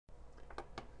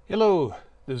Hello,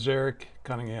 this is Eric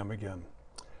Cunningham again.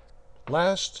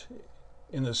 Last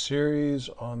in the series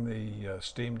on the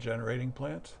steam generating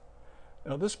plant.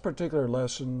 Now this particular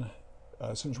lesson,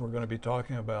 since we're going to be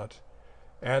talking about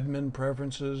admin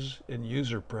preferences and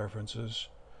user preferences,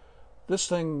 this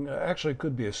thing actually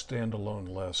could be a standalone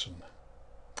lesson.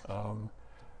 I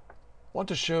want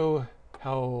to show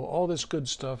how all this good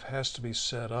stuff has to be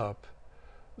set up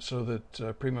so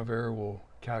that Primavera will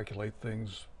calculate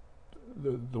things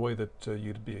the way that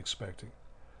you'd be expecting.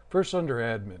 First, under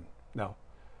admin. Now,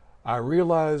 I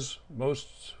realize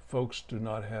most folks do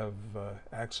not have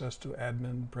access to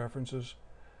admin preferences,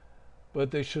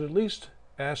 but they should at least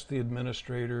ask the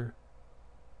administrator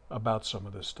about some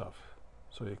of this stuff.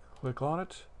 So you click on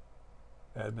it,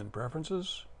 admin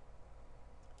preferences.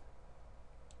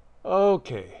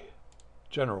 Okay,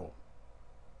 general.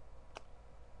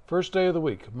 First day of the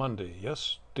week, Monday,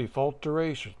 yes, default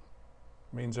duration.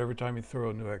 Means every time you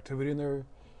throw a new activity in there,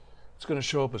 it's going to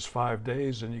show up as 5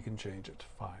 days and you can change it.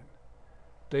 Fine.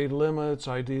 Date limits,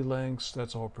 ID lengths,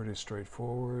 that's all pretty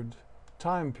straightforward.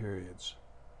 Time periods,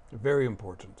 very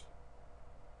important.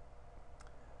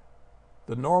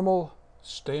 The normal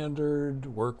standard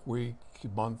work week,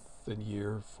 month, and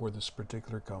year for this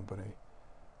particular company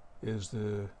is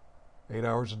the 8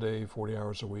 hours a day, 40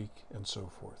 hours a week, and so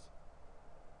forth.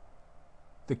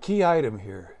 The key item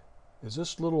here is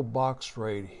this little box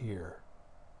right here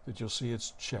that you'll see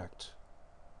it's checked.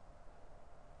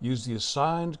 Use the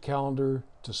assigned calendar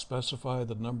to specify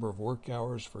the number of work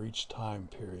hours for each time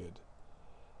period.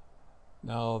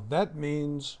 Now that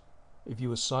means if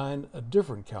you assign a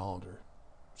different calendar,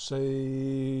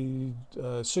 say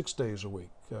 6 days a week,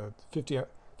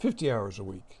 50 hours a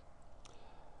week,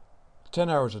 10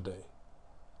 hours a day,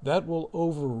 that will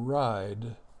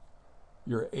override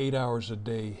your 8 hours a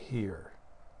day here.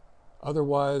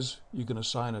 Otherwise, you can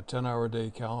assign a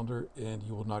 10-hour-a-day calendar and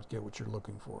you will not get what you're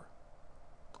looking for.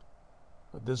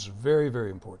 But this is very, very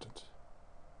important.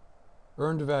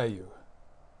 Earned value.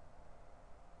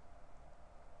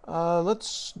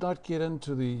 Let's not get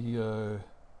into the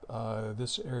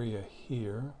this area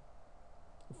here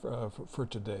for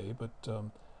today, but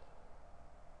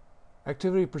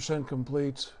activity percent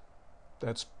complete,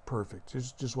 that's perfect.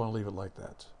 Just want to leave it like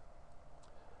that.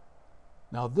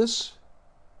 Now this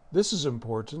is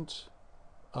important.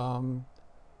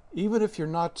 Even if you're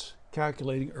not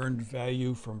calculating earned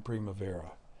value from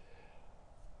Primavera.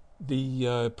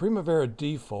 The Primavera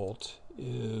default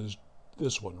is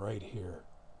this one right here.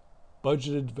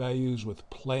 Budgeted values with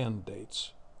plan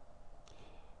dates.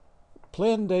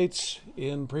 Plan dates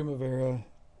in Primavera,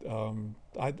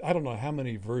 I don't know how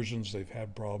many versions they've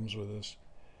had problems with this,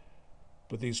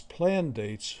 but these plan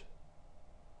dates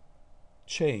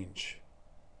change.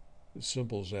 As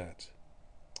simple as that.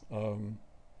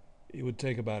 It would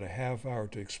take about a half hour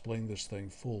to explain this thing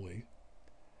fully.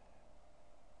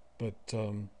 But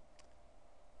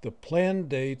the plan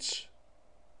dates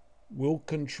will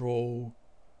control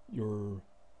your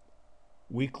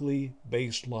weekly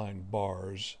baseline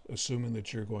bars, assuming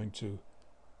that you're going to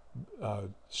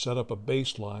set up a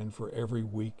baseline for every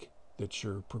week that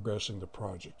you're progressing the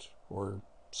project, or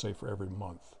say for every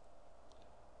month.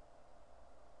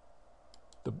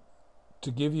 To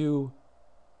give you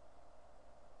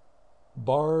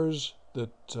bars that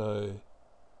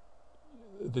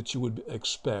that you would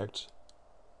expect,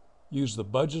 use the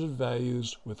budgeted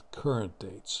values with current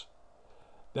dates.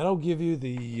 That'll give you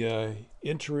the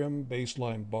interim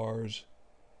baseline bars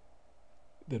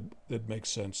that make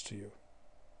sense to you.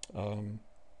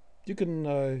 You can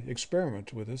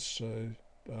experiment with this.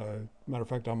 Matter of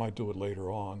fact, I might do it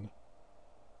later on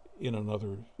in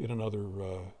another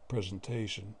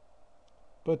presentation.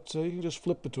 But you can just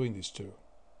flip between these two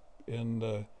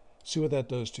and see what that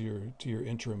does to your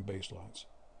interim baselines.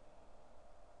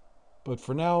 But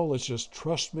for now, let's just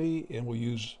trust me, and we'll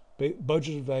use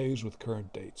budgeted values with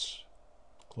current dates.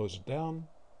 Close it down.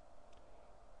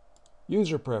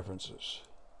 User preferences.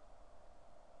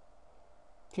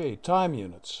 Okay, time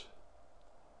units.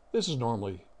 This is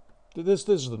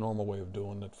the normal way of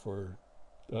doing it for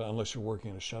unless you're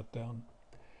working in a shutdown,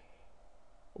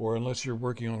 or unless you're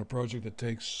working on a project that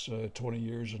takes 20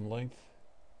 years in length.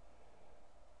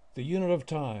 The unit of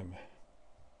time,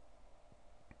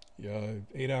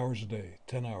 8 hours a day,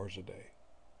 10 hours a day.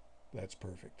 That's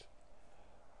perfect.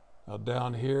 Now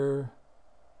down here,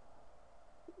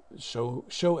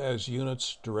 show as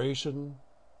units duration.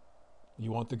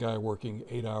 You want the guy working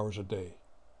 8 hours a day,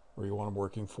 or you want him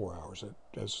working 4 hours,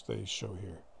 as they show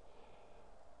here.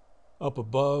 Up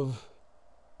above,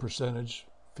 percentage,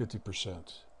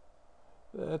 50%.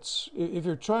 That's, if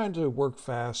you're trying to work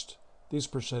fast, these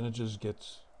percentages get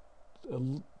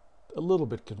a little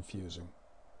bit confusing.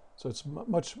 So it's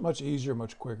much easier,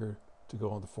 much quicker to go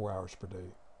on the 4 hours per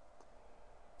day.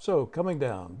 So coming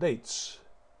down, dates.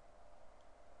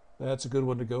 That's a good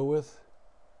one to go with.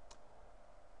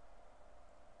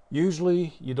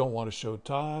 Usually you don't want to show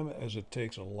time as it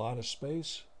takes a lot of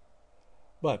space,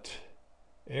 but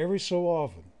every so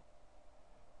often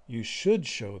you should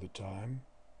show the time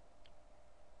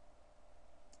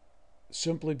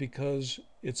simply because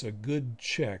it's a good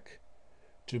check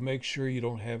to make sure you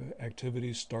don't have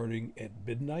activities starting at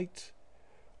midnight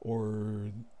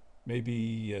or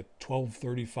maybe at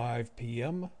 12:35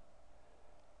 p.m.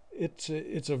 It's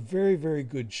a very, very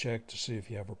good check to see if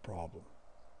you have a problem.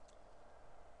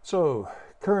 So,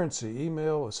 currency,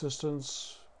 email,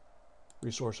 assistance,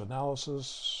 resource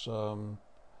analysis,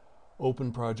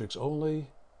 open projects only,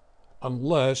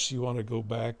 unless you want to go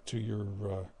back to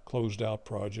your closed out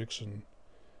projects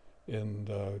and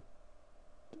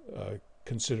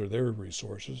consider their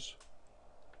resources.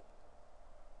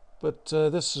 But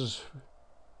this is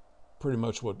pretty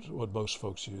much what most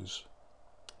folks use.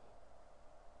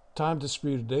 Time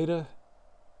distributed data,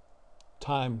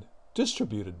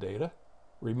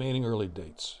 remaining early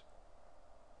dates.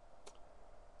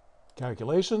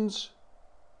 Calculations,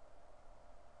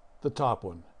 the top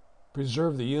one.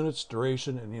 Preserve the units,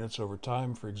 duration, and units over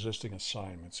time for existing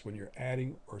assignments when you're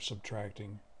adding or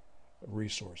subtracting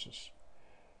resources.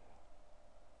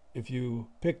 If you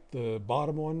pick the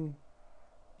bottom one,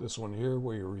 this one here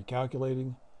where you're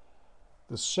recalculating,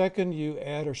 the second you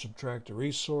add or subtract a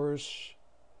resource,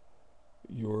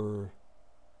 your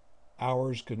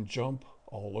hours can jump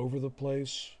all over the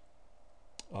place.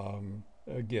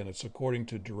 Again, it's according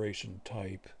to duration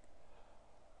type.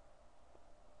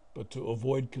 But to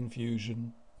avoid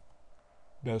confusion,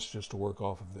 best just to work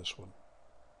off of this one.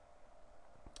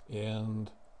 And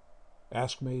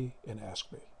ask me and ask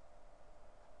me.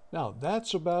 Now,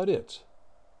 that's about it.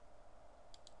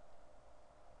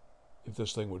 If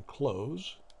this thing would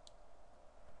close,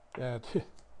 that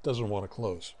doesn't want to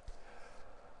close.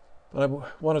 But I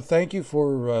want to thank you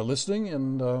for listening,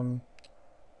 and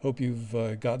hope you've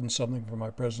gotten something from my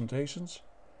presentations.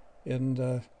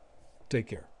 And take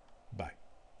care. Bye.